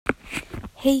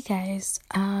Hey guys,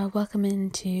 welcome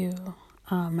into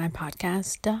my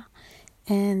podcast,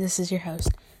 and this is your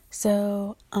host.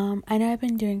 So, I know I've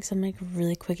been doing some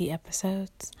really quickie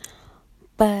episodes,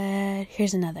 but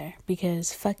here's another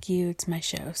because fuck you, it's my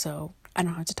show, so I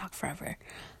don't have to talk forever.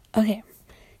 Okay,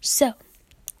 so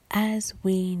as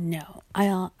we know,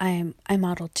 I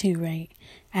model too, right?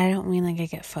 I don't mean like I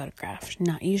get photographed,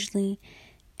 not usually,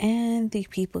 and the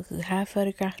people who have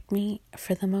photographed me,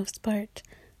 for the most part,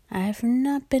 I have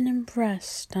not been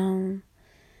impressed.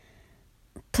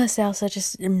 Plus I also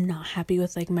just am not happy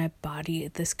with my body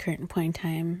at this current point in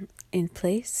time and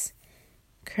place.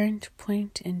 Current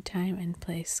point in time and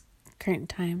place. Current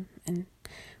time and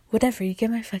whatever, you get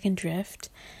my fucking drift.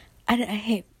 I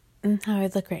hate how I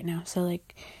look right now, so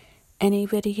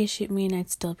anybody could shoot me and I'd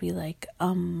still be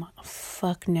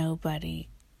fuck nobody.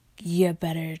 You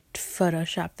better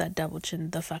Photoshop that double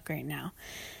chin the fuck right now.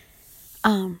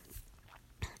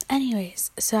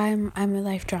 Anyways, so I'm a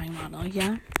life drawing model,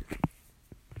 yeah?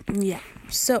 Yeah.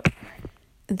 So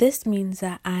this means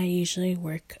that I usually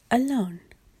work alone.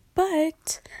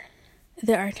 But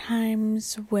there are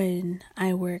times when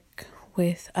I work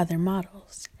with other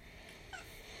models.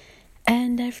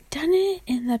 And I've done it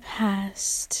in the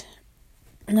past,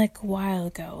 a while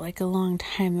ago, a long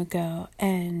time ago.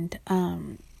 And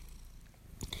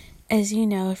as you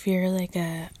know, if you're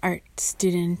a art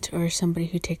student or somebody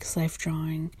who takes life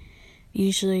drawing,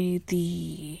 usually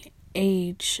the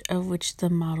age of which the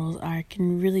models are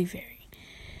can really vary.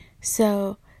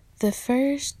 So was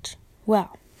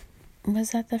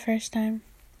that the first time?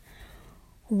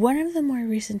 One of the more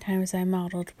recent times I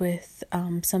modeled with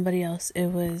somebody else, it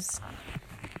was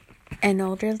an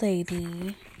older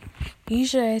lady.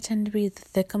 Usually I tend to be the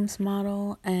thickums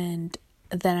model, and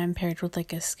then I'm paired with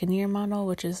a skinnier model,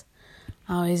 which is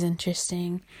always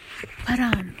interesting. But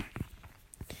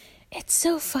it's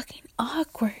so fucking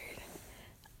awkward.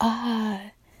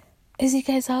 As you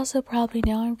guys also probably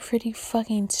know, I'm pretty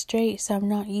fucking straight, so I'm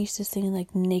not used to seeing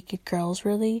naked girls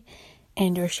really,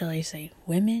 and or shall I say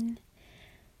women.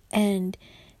 And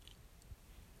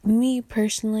me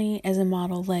personally as a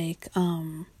model, I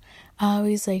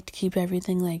always like to keep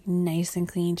everything nice and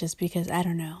clean, just because I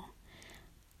don't know.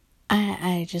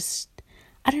 I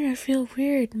don't know, I feel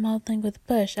weird modeling with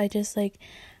Bush.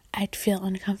 I'd feel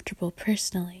uncomfortable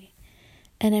personally.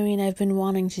 And I mean, I've been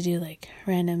wanting to do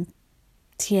random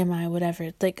TMI,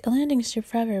 whatever, a landing strip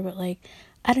forever, but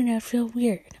I don't know, I feel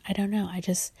weird. I don't know. I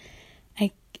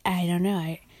don't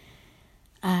know.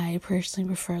 I personally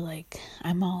prefer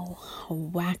I'm all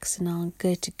wax and all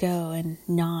good to go and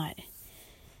not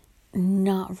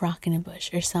rocking a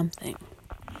bush or something.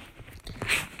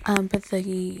 But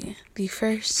the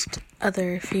first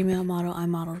other female model I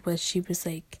modeled with, she was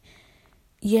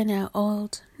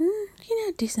old,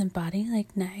 decent body,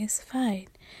 nice, fine.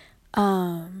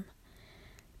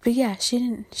 But yeah, she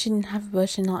didn't have a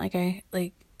bush, and not I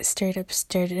straight up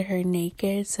stared at her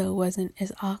naked, so it wasn't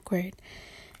as awkward.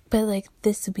 But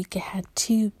this week I had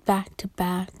 2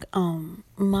 back-to-back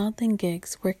modeling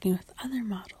gigs working with other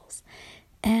models.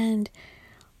 And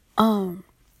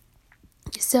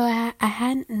so I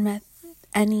hadn't met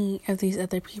any of these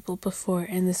other people before,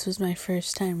 and this was my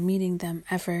first time meeting them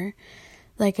ever.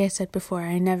 Like I said before,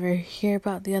 I never hear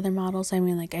about the other models. I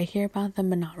mean, I hear about them,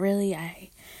 but not really. I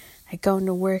go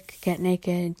into work, get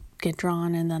naked, get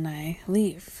drawn, and then I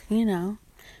leave,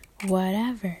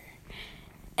 whatever.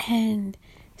 And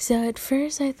so at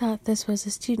first I thought this was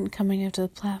a student coming up to the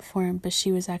platform, but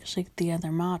she was actually the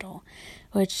other model,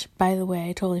 which, by the way,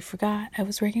 I totally forgot I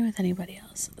was working with anybody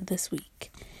else this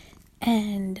week.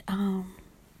 And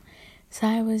so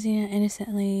I was,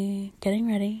 innocently getting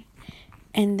ready,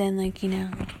 and then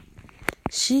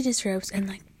she disrobes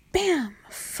and bam,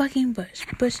 fucking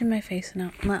bush in my face,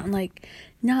 and I'm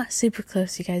not super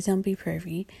close, you guys, don't be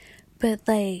pervy, but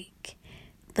I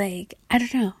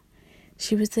don't know,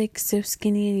 she was so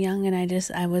skinny and young, and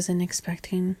I wasn't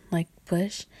expecting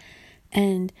bush.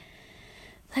 And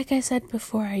like I said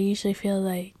before, I usually feel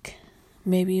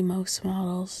maybe most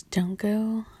models don't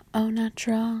go au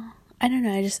natural. I don't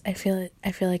know, I feel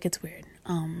it's weird.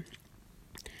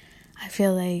 I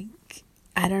feel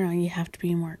I don't know, you have to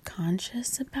be more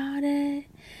conscious about it.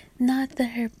 Not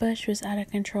that her bush was out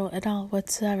of control at all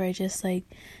whatsoever. Just like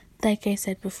I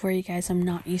said before, you guys, I'm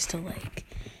not used to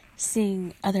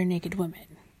seeing other naked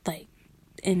women,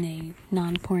 in a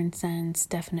non-porn sense,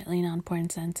 definitely non-porn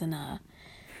sense, in a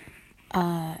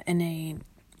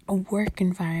work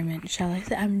environment, shall I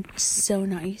say. I'm so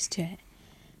not used to it.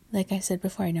 Like I said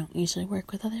before, I don't usually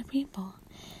work with other people.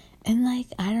 And I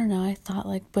don't know, I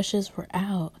thought bushes were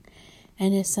out.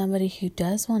 And as somebody who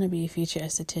does want to be a future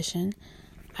esthetician,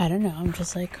 I don't know, I'm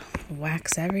just like,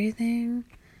 wax everything.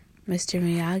 Mr.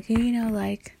 Miyagi,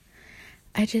 like,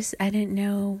 I didn't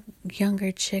know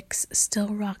younger chicks still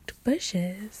rocked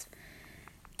bushes.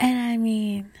 And I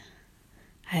mean,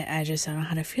 I just don't know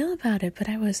how to feel about it, but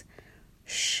I was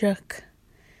shook.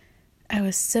 I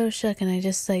was so shook, and I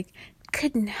just, like,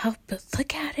 couldn't help but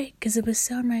look at it because it was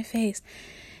so in my face.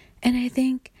 And I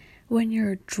think when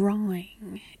you're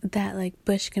drawing, that, like,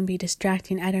 bush can be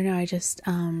distracting. I don't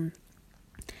know,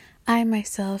 I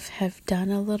myself have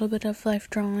done a little bit of life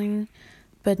drawing,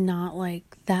 but not,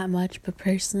 like, that much. But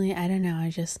personally, I don't know,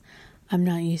 I'm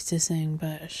not used to seeing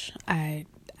bush. I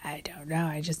don't know,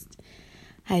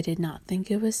 I did not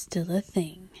think it was still a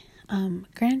thing.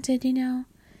 Granted,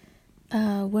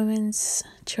 women's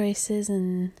choices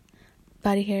and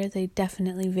body hair, they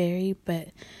definitely vary, but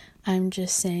I'm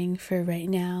just saying for right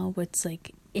now, what's,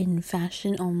 like, in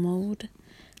fashion or mode,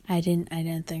 I didn't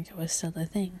think it was still a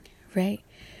thing, right?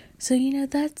 So,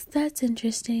 that's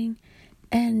interesting.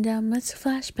 And, let's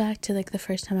flash back to, like, the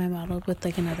first time I modeled with,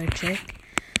 like, another chick.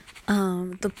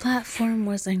 The platform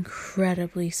was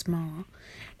incredibly small.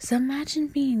 So imagine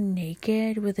being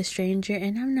naked with a stranger,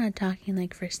 and I'm not talking,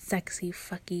 like, for sexy,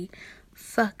 fuck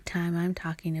time. I'm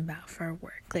talking about for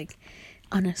work, like,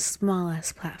 on a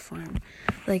small-ass platform.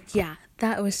 Like, yeah,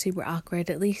 that was super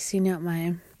awkward. At least,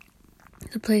 the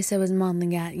place I was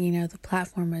modeling at, the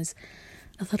platform was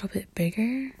a little bit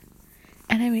bigger.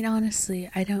 And I mean, honestly,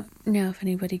 I don't know if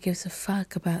anybody gives a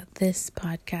fuck about this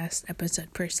podcast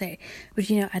episode per se.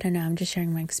 But, I don't know. I'm just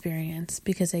sharing my experience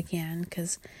because I can.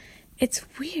 Because it's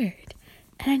weird.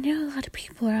 And I know a lot of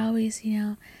people are always,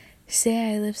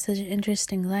 say I live such an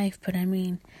interesting life. But I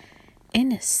mean,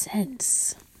 in a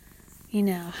sense,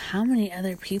 how many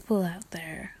other people out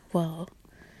there, well,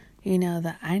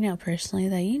 that I know personally,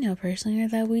 that you know personally, or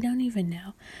that we don't even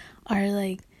know, are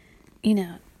like,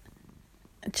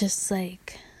 just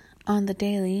like on the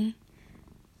daily,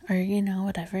 or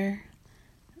whatever,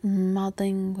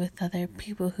 modeling with other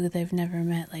people who they've never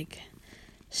met, like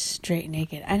straight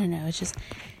naked. I don't know,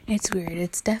 it's weird.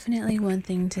 It's definitely one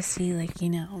thing to see, like,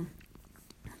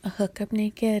 a hookup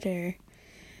naked, or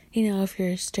if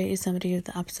you're straight with somebody of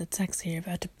the opposite sex, you're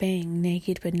about to bang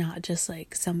naked, but not just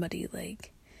like somebody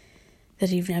like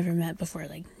that you've never met before,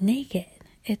 like naked.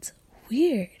 It's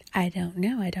weird. I don't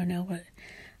know what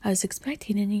I was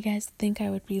expecting, and you guys think I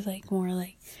would be like more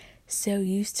like so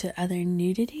used to other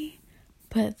nudity,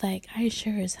 but like I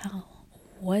sure as hell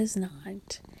was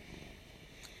not.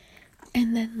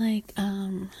 And then like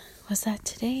was that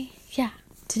today? Yeah,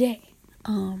 today.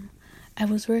 I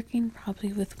was working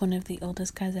probably with one of the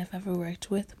oldest guys I've ever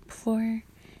worked with before,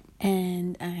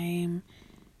 and I'm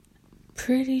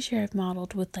pretty sure I've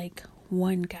modeled with like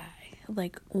one guy,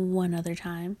 like one other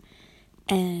time.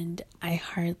 And I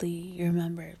hardly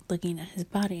remember looking at his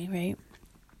body, right?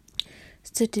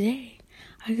 So today,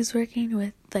 I was working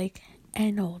with, like,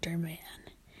 an older man.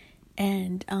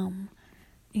 And,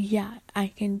 yeah, I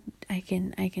can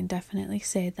definitely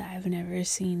say that I've never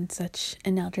seen such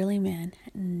an elderly man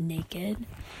naked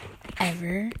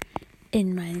ever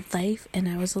in my life. And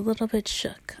I was a little bit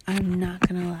shook. I'm not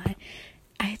gonna lie.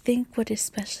 I think what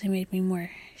especially made me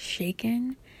more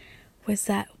shaken was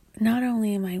that not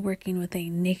only am I working with a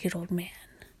naked old man,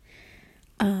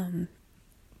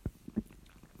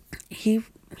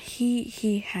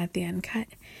 he had the uncut,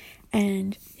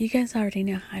 and you guys already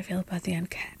know how I feel about the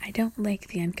uncut. I don't like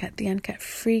the uncut. The uncut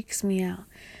freaks me out.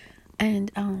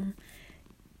 And,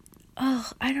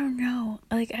 I don't know.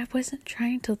 Like, I wasn't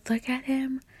trying to look at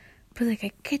him, but, like,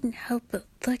 I couldn't help but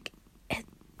look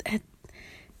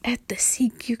at the sea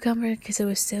cucumber, because it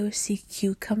was so sea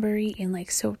cucumbery and, like,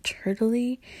 so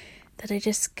turtly, that I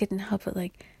just couldn't help but,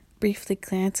 like, briefly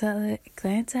glance at it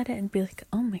and be like,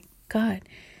 oh my god.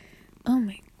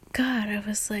 I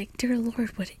was like, dear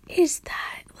Lord, what is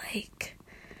that? Like,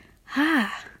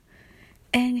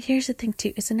 And here's the thing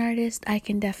too, as an artist, I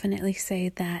can definitely say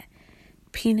that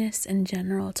penis in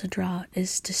general to draw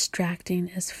is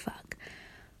distracting as fuck.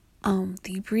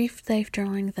 The brief life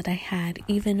drawing that I had,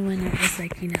 even when it was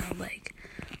like, like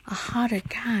a hotter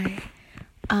guy,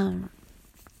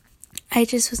 I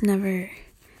just was never,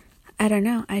 I don't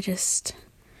know,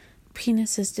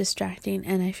 penis is distracting,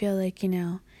 and I feel like,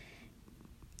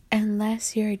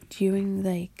 unless you're doing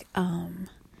like,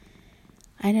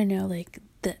 I don't know, like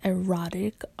the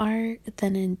erotic art,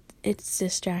 then it's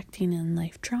distracting in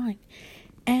life drawing.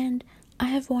 And I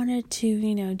have wanted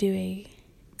to, do a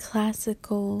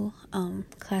classical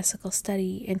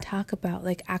study and talk about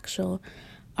like actual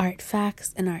art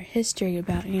facts and art history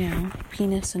about,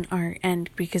 penis and art, and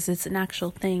because it's an actual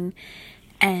thing.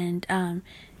 And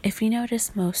if you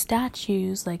notice, most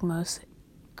statues, like most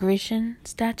Grecian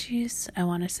statues, I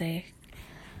want to say.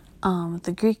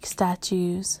 The Greek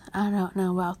statues, I don't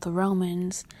know about the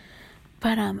Romans,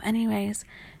 but anyways,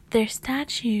 their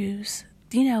statues,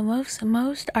 you know,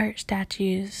 most art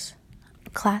statues,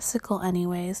 classical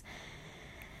anyways,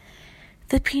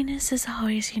 the penis is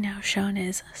always, you know, shown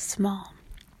as small.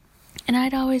 And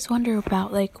I'd always wonder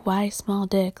about, like, why small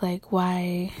dick? Like,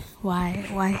 why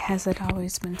has it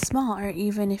always been small? Or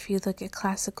even if you look at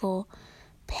classical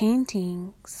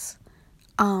paintings,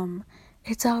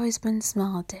 it's always been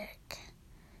small dick.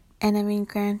 And I mean,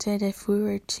 granted, if we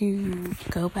were to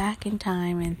go back in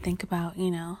time and think about, you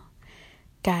know,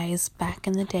 guys back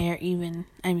in the day, or even,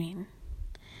 I mean,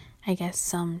 I guess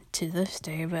some to this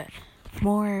day, but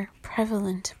more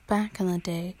prevalent back in the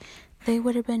day, they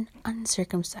would have been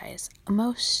uncircumcised.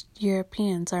 Most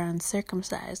Europeans are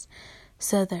uncircumcised,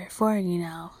 so therefore, you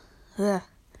know, ugh.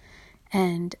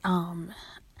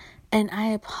 And I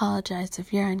apologize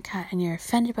if you're uncut and you're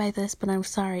offended by this, but I'm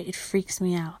sorry, it freaks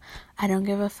me out. I don't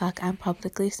give a fuck. I'm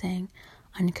publicly saying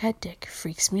uncut dick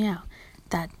freaks me out.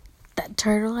 That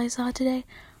turtle I saw today,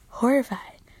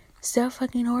 horrified. So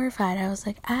fucking horrified. I was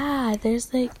like,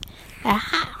 there's like,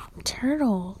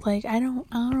 turtle. Like, I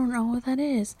don't know what that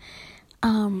is.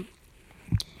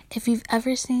 If you've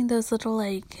ever seen those little,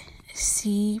 like,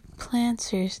 sea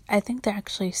plants, or I think they're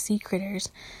actually sea critters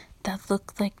that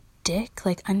look like dick,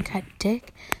 like uncut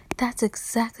dick, that's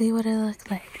exactly what it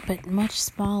looked like, but much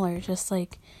smaller, just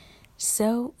like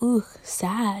so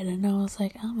sad. And I was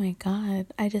like, oh my god,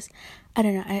 I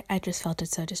don't know, I just felt it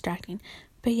so distracting.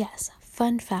 But yes,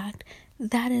 fun fact,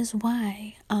 that is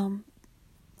why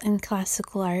in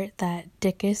classical art that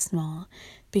dick is small,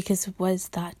 because it was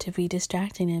thought to be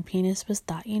distracting, and penis was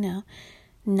thought, you know,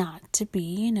 not to be,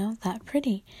 you know, that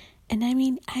pretty. And I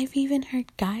mean, I've even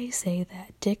heard guys say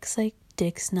that dick's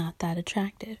not that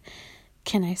attractive.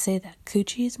 Can I say that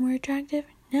coochie is more attractive?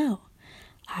 No.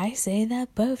 I say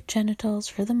that both genitals,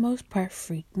 for the most part,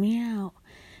 freak me out.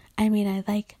 I mean, I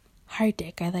like hard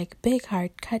dick. I like big,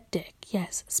 hard, cut dick.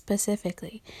 Yes,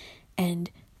 specifically.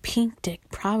 And pink dick,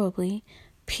 probably.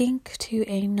 Pink to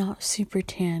a not super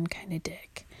tan kind of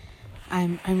dick.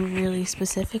 I'm really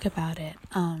specific about it.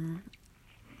 And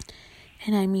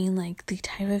I mean, like, the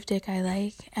type of dick I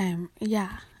like,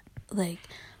 yeah, like,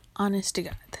 honest to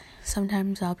God,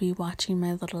 sometimes I'll be watching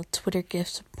my little Twitter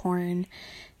gifs of porn,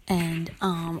 and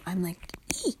I'm like,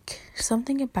 eek,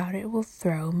 something about it will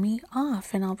throw me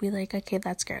off, and I'll be like, okay,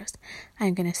 that's gross,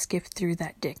 I'm gonna skip through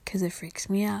that dick because it freaks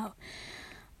me out.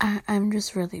 I'm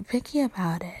just really picky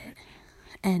about it,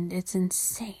 and it's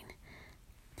insane.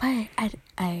 But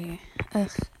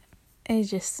it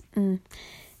just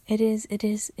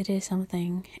it is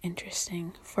something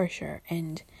interesting for sure.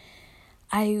 And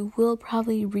I will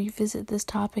probably revisit this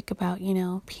topic about, you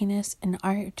know, penis and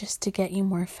art, just to get you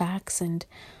more facts and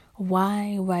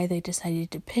why they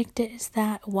decided to depict it as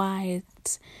that, why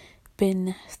it's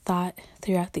been thought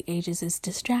throughout the ages is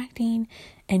distracting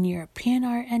in European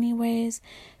art anyways,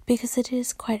 because it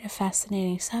is quite a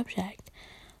fascinating subject.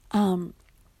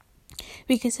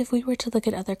 Because if we were to look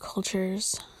at other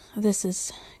cultures, this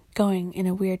is going in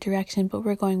a weird direction, but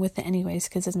we're going with it anyways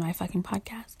because it's my fucking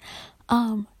podcast.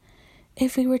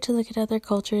 If we were to look at other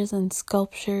cultures and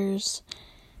sculptures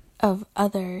of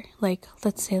other, like,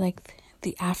 let's say, like,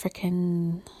 the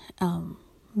African,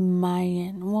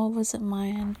 Mayan, what was it,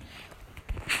 Mayan?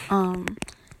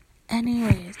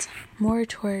 Anyways, more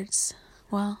towards,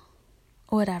 well,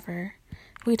 whatever.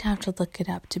 We'd have to look it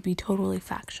up to be totally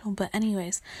factual. But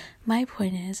anyways, my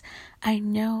point is, I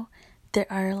know there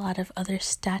are a lot of other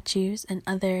statues and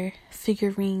other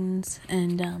figurines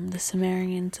and the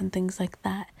Sumerians and things like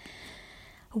that,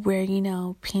 where, you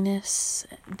know, penis,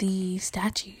 the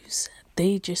statues,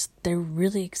 they're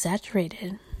really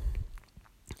exaggerated.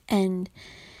 And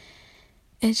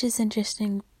it's just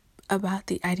interesting about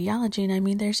the ideology. And I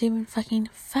mean, there's even fucking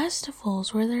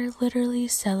festivals where they're literally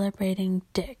celebrating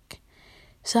dick.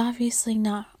 So obviously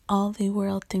not all the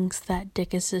world thinks that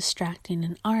dick is distracting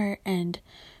in art, and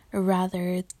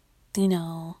rather, you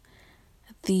know,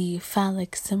 the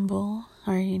phallic symbol,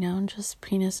 or, you know, just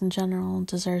penis in general,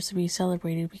 deserves to be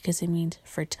celebrated because it means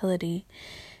fertility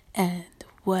and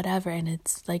whatever, and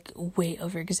it's like way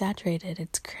over exaggerated.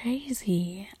 It's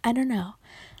crazy. I don't know.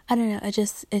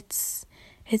 It's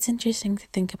interesting to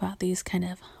think about these kind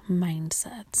of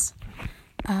mindsets.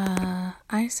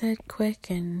 I said quick,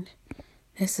 and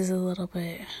this is a little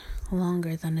bit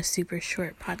longer than a super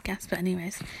short podcast, but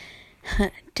anyways,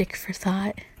 dick for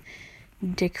thought.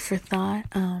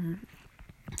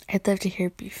 I'd love to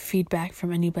hear feedback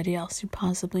from anybody else who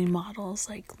possibly models,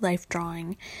 like, life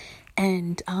drawing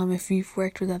And if you've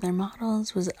worked with other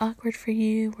models, was it awkward for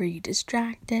you? Were you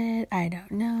distracted? I don't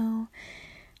know.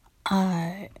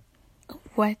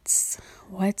 What's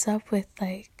up with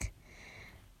like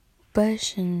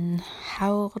Bush, and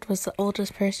how old was the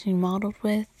oldest person you modeled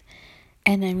with?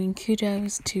 And I mean,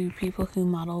 kudos to people who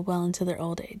model well into their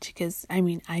old age, because I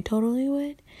mean, I totally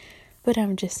would, but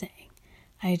I'm just saying,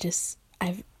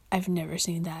 I've never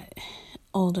seen that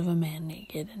old of a man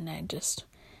naked, and I just,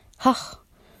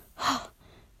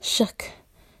 shook.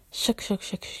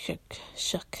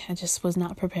 I just was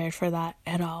not prepared for that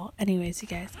at all. Anyways, you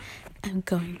guys, I'm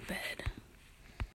going to bed.